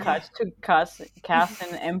then we Mhm. cut to Cass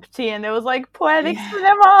and Empty, and it was like poetic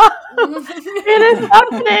cinema. It is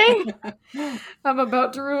happening. I'm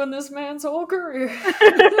about to ruin this man's whole career.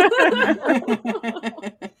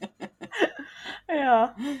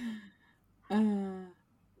 Yeah.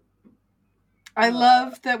 I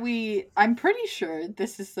love that I'm pretty sure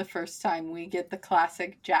this is the first time we get the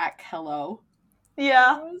classic Jack hello.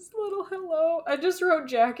 Yeah. His little hello. I just wrote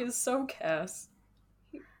Jack is so Cass.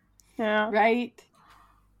 Yeah. Right?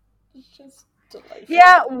 It's just delightful.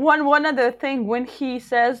 Yeah, one other thing, when he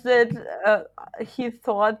says that he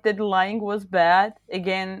thought that lying was bad,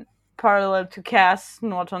 again, parallel to Cass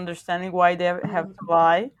not understanding why they have to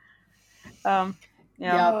lie. Yeah.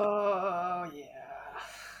 Yep. Oh, yeah.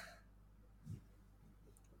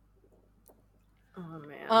 Oh,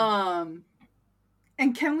 man.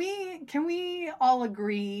 And can we all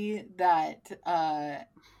agree that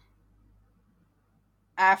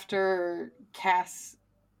after Cass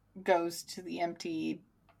goes to the Empty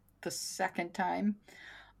the second time,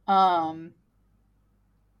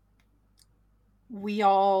 we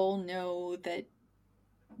all know that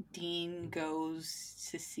Dean goes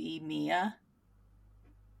to see Mia?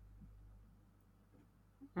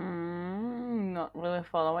 Not really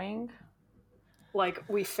following. Like,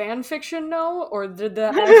 we fan fiction know, or did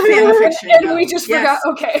that fan fiction and know. we just Yes,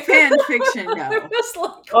 forgot? Okay, fan fiction know. I was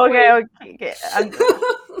like, Okay.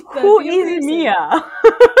 Who is Mia?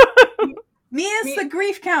 Mia's the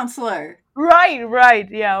grief counselor. Right.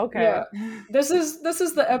 Yeah. Okay. Yeah, this is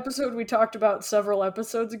the episode we talked about several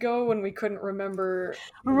episodes ago when we couldn't remember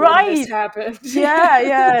when this happened.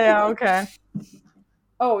 Yeah. Okay.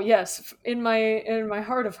 Oh yes, in my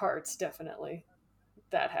heart of hearts, definitely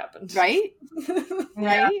that happened. Right?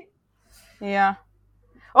 Right? Yeah.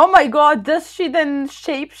 Oh my god, does she then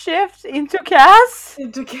shapeshift into Cass?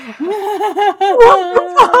 Into Cass. What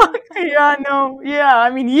the fuck? Yeah, no. Yeah, I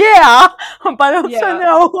mean, yeah, but also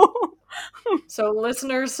no. So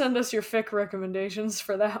listeners, send us your fic recommendations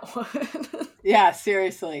for that one. Yeah,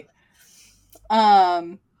 seriously.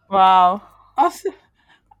 Wow. Also,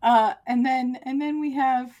 and then we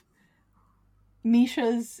have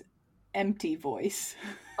Misha's Empty voice.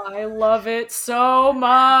 I love it so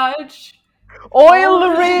much.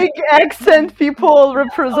 Oil rig accent people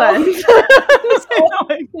represent.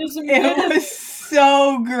 It was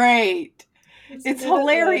so great. It's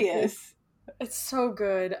hilarious. It's so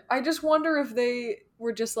good. I just wonder if they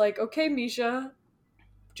were just like, okay, Misha,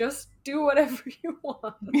 just do whatever you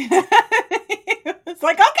want. It's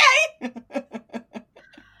like, okay.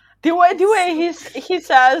 The way he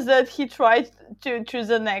says that he tried to choose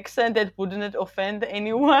an accent that wouldn't offend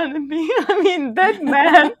anyone. I mean, that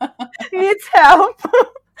man needs help.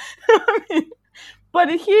 But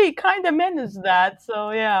he kind of managed that,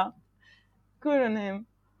 so yeah. Good on him.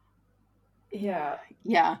 Yeah.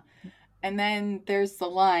 Yeah. And then there's the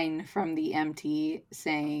line from the Empty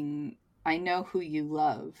saying, I know who you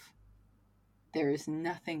love. There is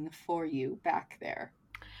nothing for you back there.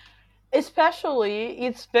 Especially,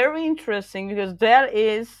 it's very interesting because there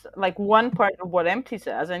is like one part of what Empty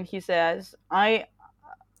says, and he says, I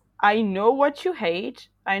know what you hate,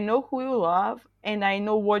 I know who you love, and I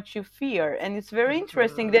know what you fear. And it's very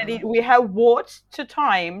interesting that we have what 2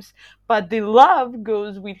 times, but the love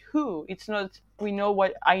goes with who. It's not I know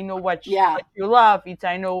what what you love, it's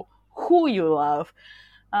I know who you love.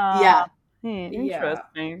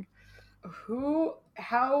 Interesting. Who,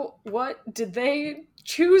 how, what did they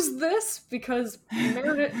choose this? Because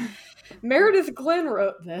Meredith Glynn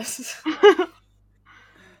wrote this.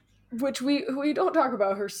 Which we don't talk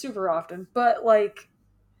about her super often, but like,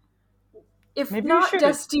 if maybe not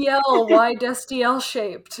Destiel, why Destiel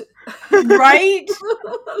shaped? Right?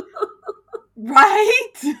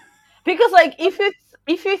 Right? Because like if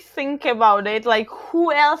you think about it, like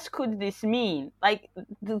who else could this mean? Like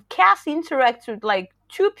the Cass interacts with like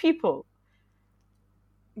 2 people.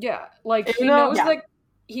 Yeah, like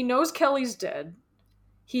he knows Kelly's dead.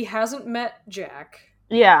 He hasn't met Jack.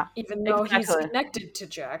 Yeah. Even though he's connected to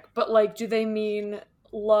Jack. But, like, do they mean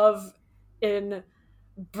love in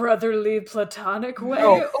brotherly platonic way?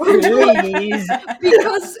 Oh, please.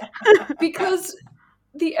 because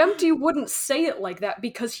the Empty wouldn't say it like that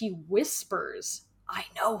because he whispers, I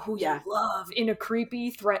know who you love, in a creepy,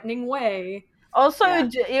 threatening way. Also,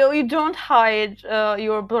 you don't hide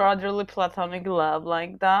your brotherly platonic love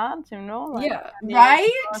like that, you know? Like, right?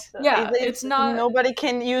 It's not... Nobody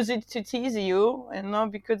can use it to tease you,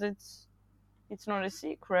 because it's not a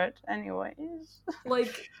secret anyways.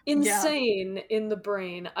 Like, insane in the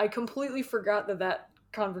brain. I completely forgot that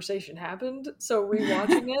conversation happened, so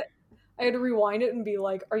rewatching it, I had to rewind it and be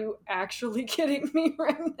like, are you actually kidding me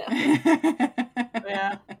right now?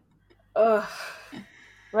 Yeah. Ugh.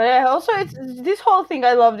 But also, it's this whole thing.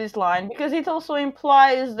 I love this line because it also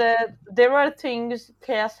implies that there are things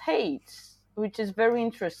Cass hates, which is very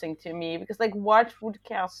interesting to me. Because, like, what would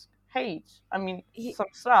Cass hate? I mean, some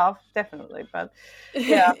stuff, definitely, but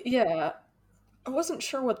yeah, Yeah. I wasn't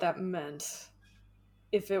sure what that meant.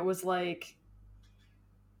 If it was like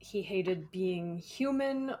he hated being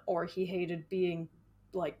human or he hated being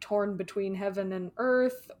like torn between heaven and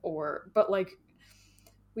earth, but like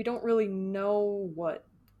we don't really know what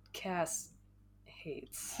Cass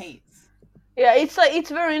hates. yeah. It's like it's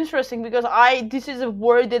very interesting because this is a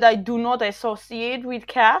word that I do not associate with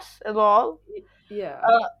Cass at all. Yeah.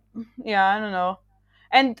 Yeah, I don't know.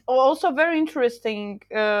 And also very interesting.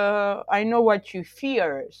 I know what you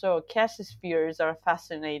fear, so Cass's fears are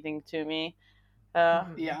fascinating to me.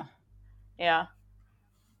 Yeah. Yeah.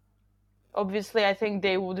 Obviously, I think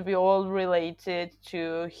they would be all related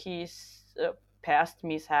to his past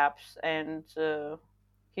mishaps and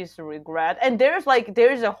his regret. And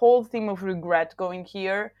there's a whole theme of regret going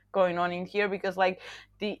on in here because like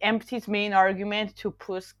the Empty's main argument to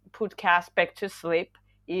put Cass back to sleep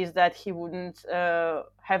is that he wouldn't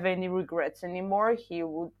have any regrets anymore. He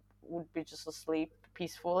would be just asleep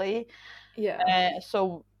peacefully. Yeah.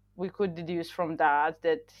 So we could deduce from that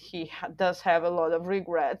he does have a lot of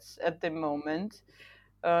regrets at the moment.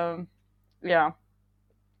 Yeah,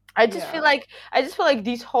 I just feel like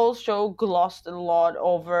this whole show glossed a lot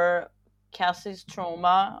over Cassie's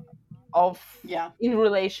trauma of in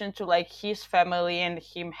relation to like his family and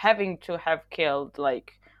him having to have killed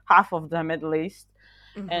like half of them at least,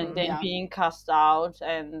 and then being cast out.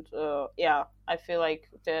 And I feel like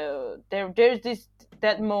there's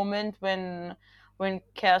that moment when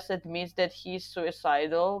Cass admits that he's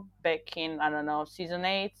suicidal back in, I don't know, season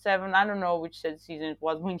 8, 7, I don't know which season it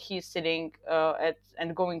was, when he's sitting at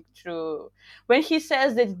and going through, when he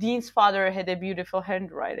says that Dean's father had a beautiful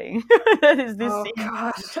handwriting. That is this scene.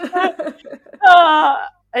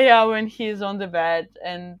 Yeah, when he's on the bed.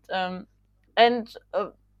 And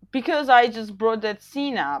because I just brought that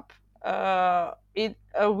scene up,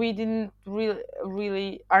 we didn't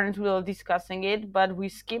aren't really discussing it, but we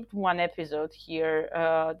skipped one episode here,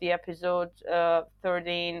 the episode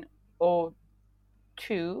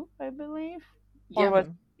 1302, I believe.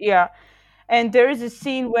 Yeah, and there is a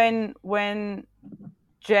scene when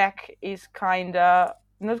Jack is Jack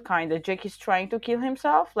is trying to kill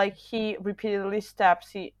himself. Like he repeatedly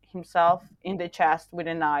stabs himself in the chest with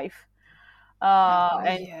a knife.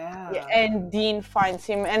 And Dean finds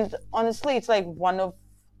him, and honestly, it's like one of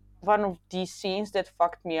these scenes that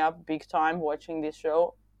fucked me up big time watching this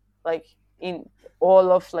show, like in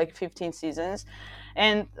all of like 15 seasons.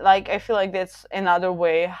 And like I feel like that's another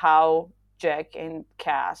way how Jack and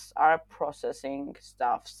Cass are processing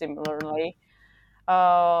stuff similarly.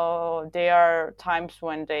 There are times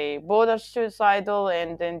when they both are suicidal,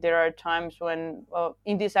 and then there are times when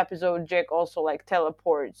in this episode Jack also like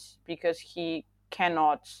teleports because he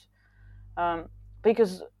cannot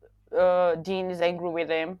because Dean is angry with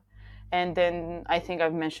him. And then I think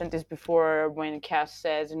I've mentioned this before when Cass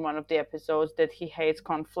says in one of the episodes that he hates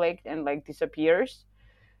conflict and like disappears.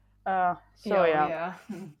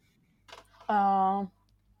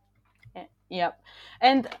 Yep.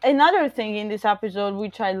 And another thing in this episode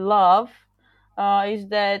which I love is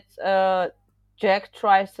that Jack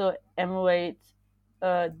tries to emulate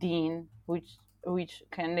Dean, which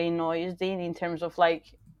kind of annoys Dean in terms of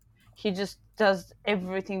like he just does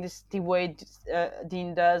everything the way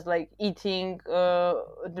Dean does, like eating,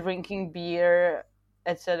 drinking beer,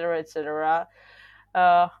 etc., etc.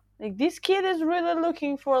 Like this kid is really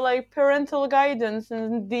looking for like parental guidance,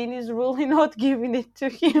 and Dean is really not giving it to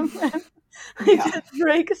him. It just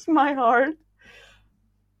breaks my heart.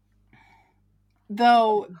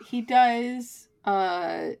 Though he does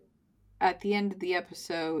at the end of the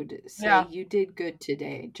episode say, "You did good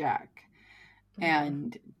today, Jack."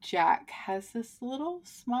 And Jack has this little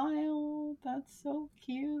smile that's so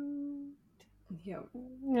cute.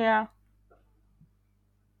 Yeah.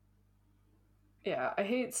 Yeah, I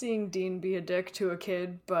hate seeing Dean be a dick to a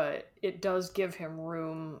kid, but it does give him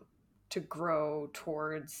room to grow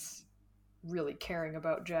towards really caring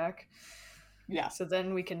about Jack. Yeah. So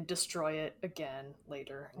then we can destroy it again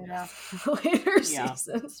later. Yeah. Later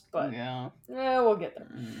seasons. But we'll get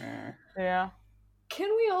there. Yeah. Can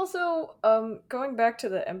we also, going back to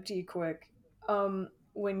the Empty quick,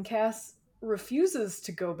 when Cass refuses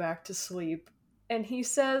to go back to sleep, and he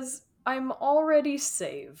says, "I'm already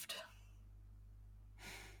saved."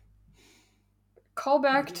 Call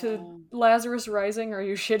back to Lazarus Rising. Are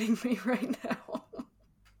you shitting me right now?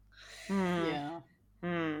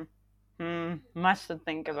 Much to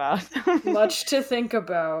think about. Much to think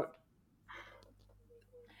about.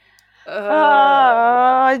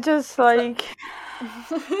 I just like...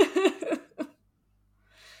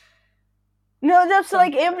 No, that's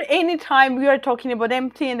like any time we are talking about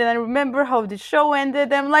empty, and then I remember how the show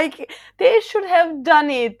ended. I'm like, they should have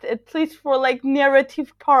done it at least for like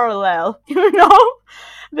narrative parallel,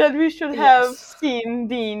 that we should have seen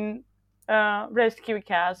Dean rescue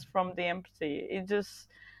Cass from the empty. It just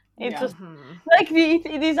like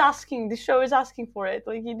it is asking. The show is asking for it.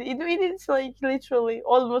 Like it is like literally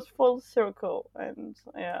almost full circle, and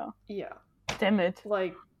yeah. Damn it!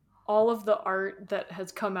 Like, all of the art that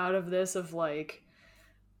has come out of this, of like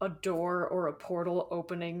a door or a portal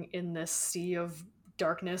opening in this sea of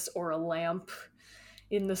darkness, or a lamp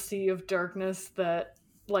in the sea of darkness, that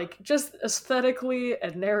like just aesthetically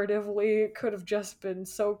and narratively could have just been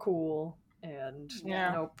so cool. And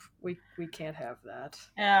nope, we can't have that.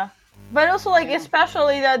 Yeah, but also like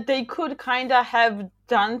especially that they could kind of have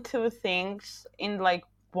done two things in like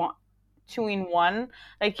two in one.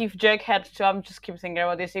 Like if Jack had to, I'm just keep thinking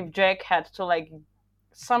about this, if Jack had to like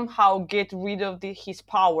somehow get rid of his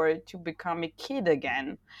power to become a kid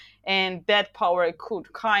again, and that power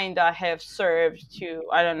could kind of have served to,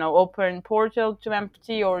 I don't know, open portal to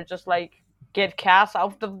empty, or just like get Cass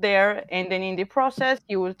out of there, and then in the process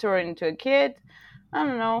he will turn into a kid. I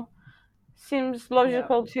don't know, seems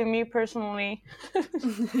logical to me personally.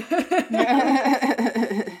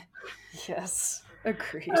 Yes,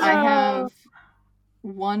 agreed. I have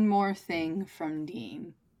one more thing from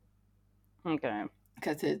Dean. Okay.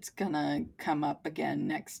 Because it's gonna come up again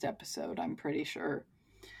next episode, I'm pretty sure.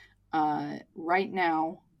 Right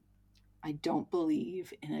now, I don't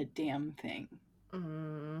believe in a damn thing.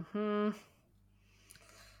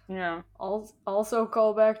 Yeah. Also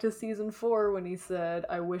call back to season 4 when he said,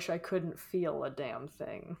 "I wish I couldn't feel a damn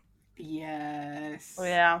thing." Yes. Oh,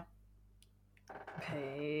 yeah.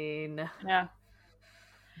 Pain. Yeah.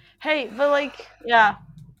 Hey, but like, yeah.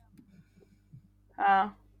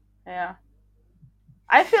 Yeah.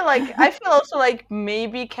 I feel also like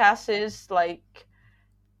maybe Cass is like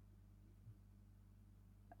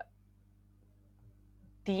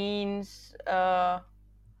Dean's I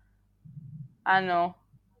don't know,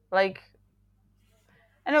 like,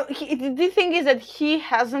 I know the thing is that he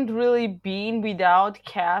hasn't really been without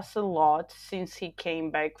Cass a lot since he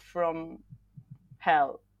came back from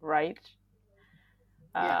hell, right?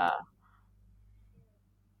 Yeah.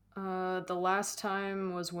 The last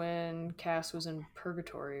time was when Cass was in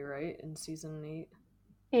purgatory, right? In season 8.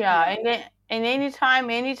 Yeah, and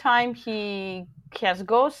anytime he Cass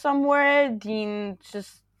goes somewhere, Dean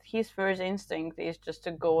just, his first instinct is just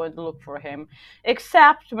to go and look for him.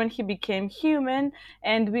 Except when he became human,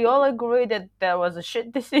 and we all agree that that was a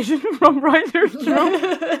shit decision from writers' room,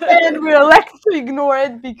 and we elect to ignore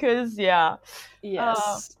it because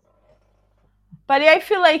Yes. But I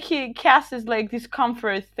feel like Cass is like this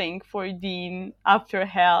comfort thing for Dean after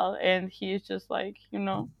hell, and he's just like,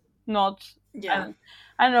 not.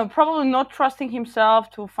 I don't know, probably not trusting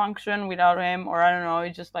himself to function without him, or I don't know,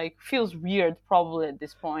 it just like feels weird probably at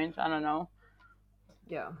this point. I don't know.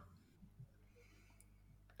 Yeah.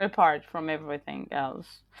 Apart from everything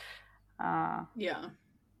else. Yeah.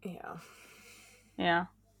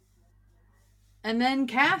 And then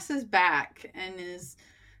Cass is back and is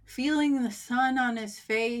feeling the sun on his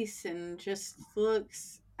face and just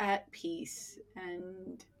looks at peace,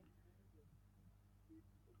 and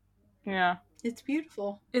it's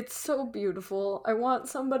beautiful. It's so beautiful. I want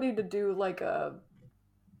somebody to do like a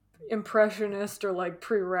impressionist or like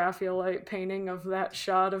pre-Raphaelite painting of that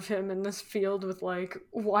shot of him in this field with like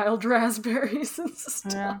wild raspberries and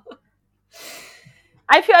stuff.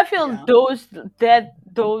 I feel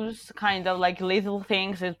those kind of like little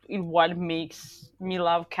things is what makes me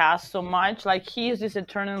love Cass so much. Like, he is this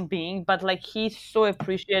eternal being, but like he's so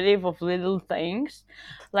appreciative of little things,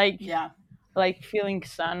 like feeling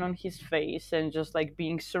sun on his face and just like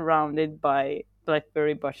being surrounded by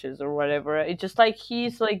blackberry bushes or whatever. It's just like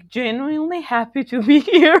he's like genuinely happy to be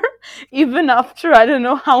here, even after I don't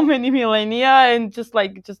know how many millennia, and just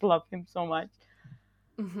love him so much.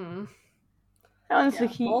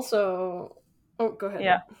 Honestly, also, go ahead.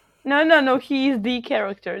 Yeah. No, he is the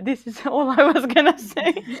character. This is all I was gonna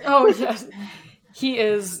say. Oh, yes. He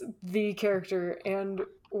is the character, and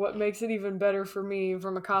what makes it even better for me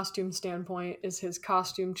from a costume standpoint is his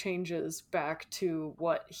costume changes back to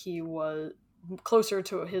what he was, closer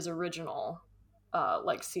to his original,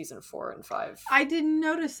 like season 4 and 5. I didn't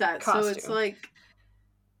notice that. Costume. So it's like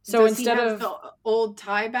So Does instead he have of the old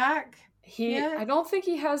tie back? I don't think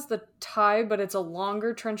he has the tie, but it's a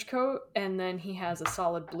longer trench coat, and then he has a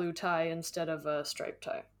solid blue tie instead of a striped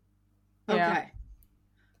tie. Okay. Yeah.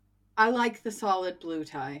 I like the solid blue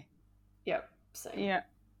tie. Yep, same. Yeah.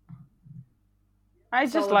 I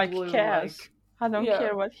just Solid like blue, Cass. like- I don't Yeah.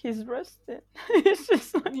 care what he's dressed in. It's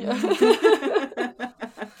just like, Yeah.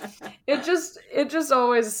 It just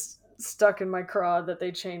always stuck in my craw that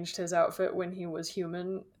they changed his outfit when he was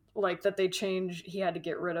human. Like that he had to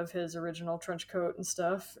get rid of his original trench coat and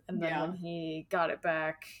stuff. And then Yeah. when he got it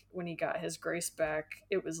back, when he got his grace back,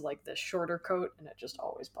 it was like this shorter coat, and it just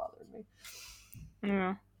always bothered me.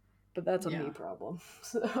 yeah. But that's a Yeah. me problem.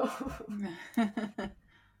 So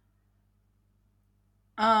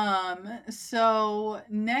So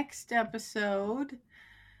next episode,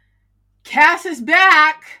 Cass is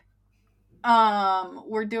back.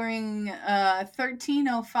 We're doing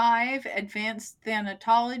 1305 Advanced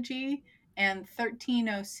Thanatology and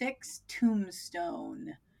 1306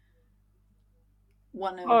 Tombstone.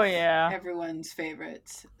 One of Oh, yeah. everyone's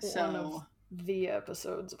favorites. One So of the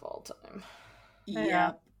episodes of all time. yep.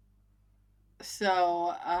 Yeah.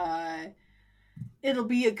 So it'll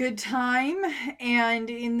be a good time. And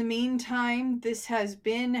in the meantime, this has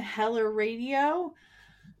been Heller Radio.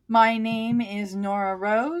 My name is Nora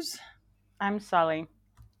Rose. I'm Sally.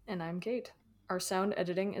 And I'm Kate. Our sound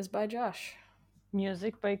editing is by Josh.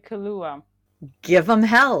 Music by Kahlua. Give 'em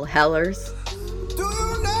hell, Hellers. Do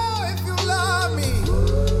you know if you love me?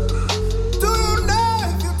 Do you know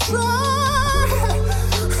if you try?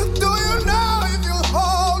 Do you know if you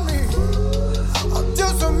hold me? Or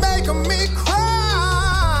just making me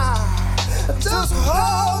cry? Just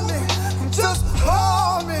hold me, just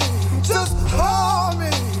hold me, just hold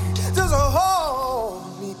me, just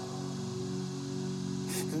hold me,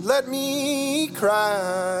 and let me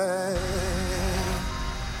cry.